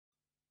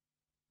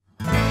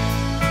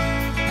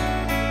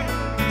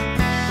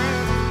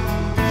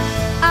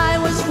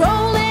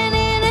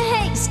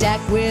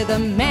with a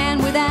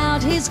man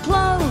without his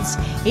clothes.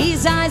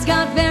 His eyes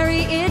got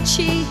very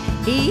itchy,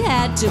 he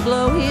had to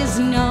blow his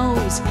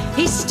nose.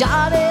 He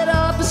started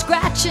up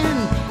scratching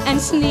and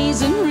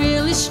sneezing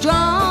really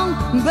strong,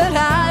 but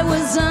I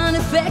was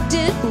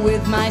unaffected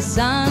with my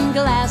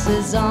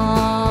sunglasses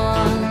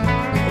on.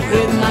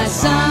 With my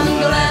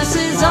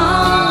sunglasses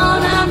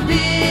on, I'm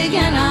big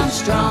and I'm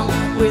strong.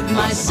 With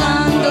my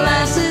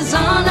sunglasses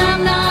on,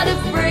 I'm not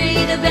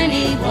afraid of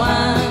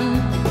anyone.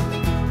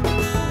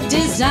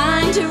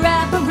 Designed to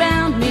wrap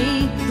around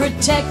me,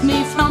 protect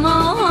me from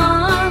all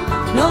harm.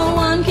 No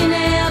one can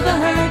ever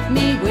hurt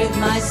me with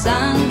my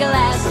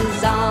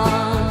sunglasses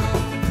on.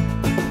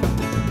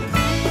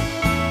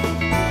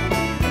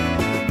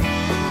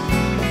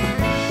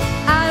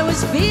 I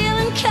was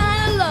feeling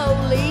kinda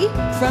lowly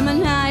from a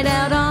night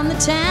out on the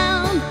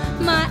town.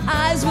 My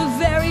eyes were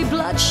very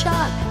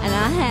bloodshot and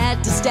I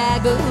had to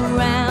stagger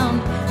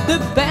around. The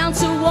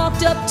bouncer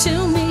walked up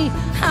to me,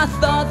 I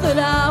thought that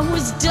I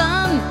was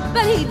done,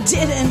 but he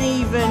didn't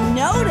even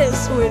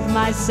notice with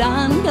my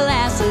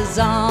sunglasses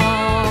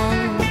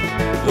on.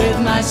 With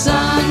my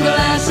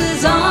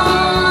sunglasses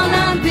on,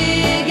 I'm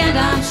big and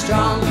I'm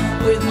strong.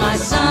 With my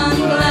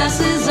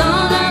sunglasses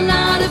on, I'm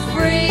not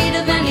afraid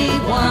of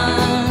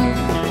anyone.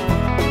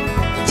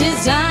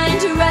 Designed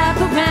to wrap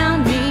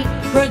around me,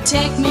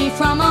 protect me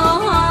from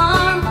all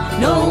harm.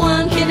 No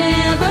one can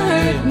ever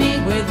hurt me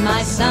with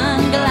my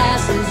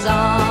sunglasses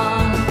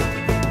on.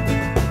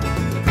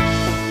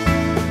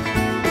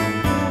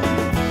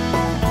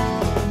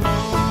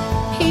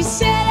 He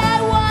said I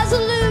was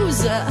a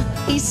loser,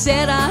 he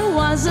said I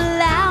was a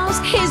louse.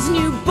 His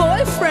new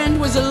boyfriend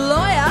was a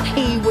lawyer,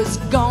 he was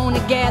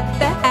gonna get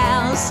the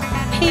house.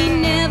 He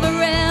never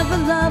ever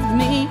loved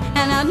me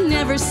and I'd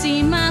never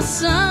seen my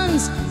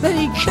sons, but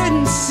he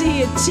couldn't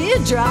see a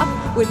teardrop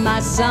with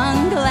my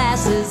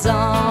sunglasses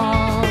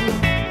on.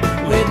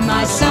 With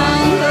my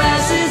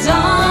sunglasses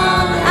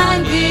on,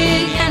 I'm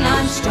big and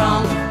I'm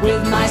strong.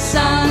 With my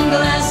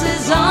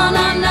sunglasses on,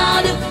 I'm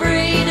not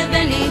afraid of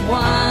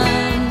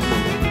anyone.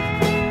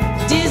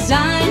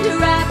 Designed to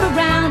wrap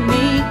around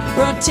me,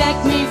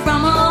 protect me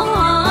from all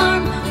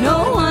harm.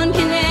 No one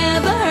can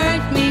ever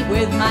hurt me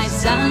with my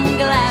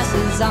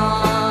sunglasses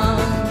on.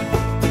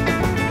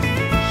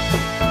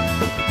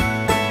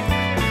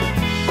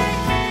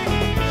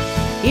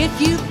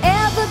 If you've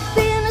ever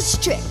been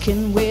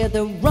stricken with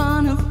a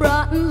run of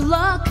rotten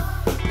luck,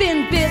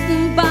 been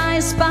bitten by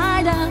a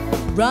spider,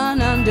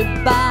 run under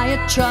by a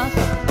truck,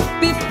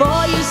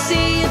 before you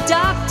see a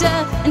doctor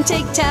and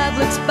take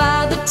tablets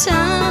by the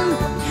ton,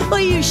 well,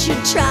 you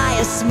should try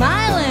a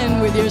smiling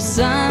with your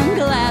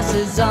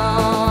sunglasses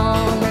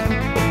on.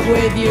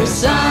 With your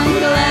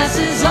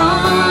sunglasses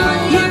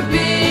on, you're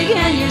big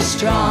and you're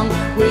strong.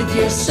 With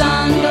your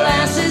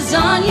sunglasses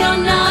on,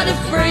 you're not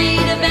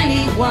afraid of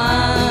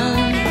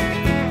anyone.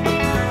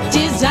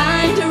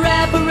 Designed to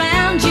wrap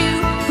around you,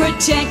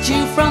 protect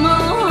you from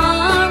all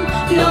harm.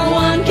 No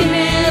one can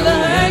ever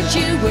hurt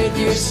you with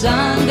your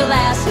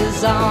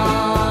sunglasses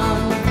on.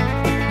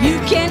 You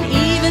can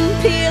even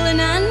peel an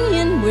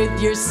onion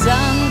with your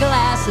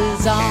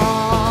sunglasses on.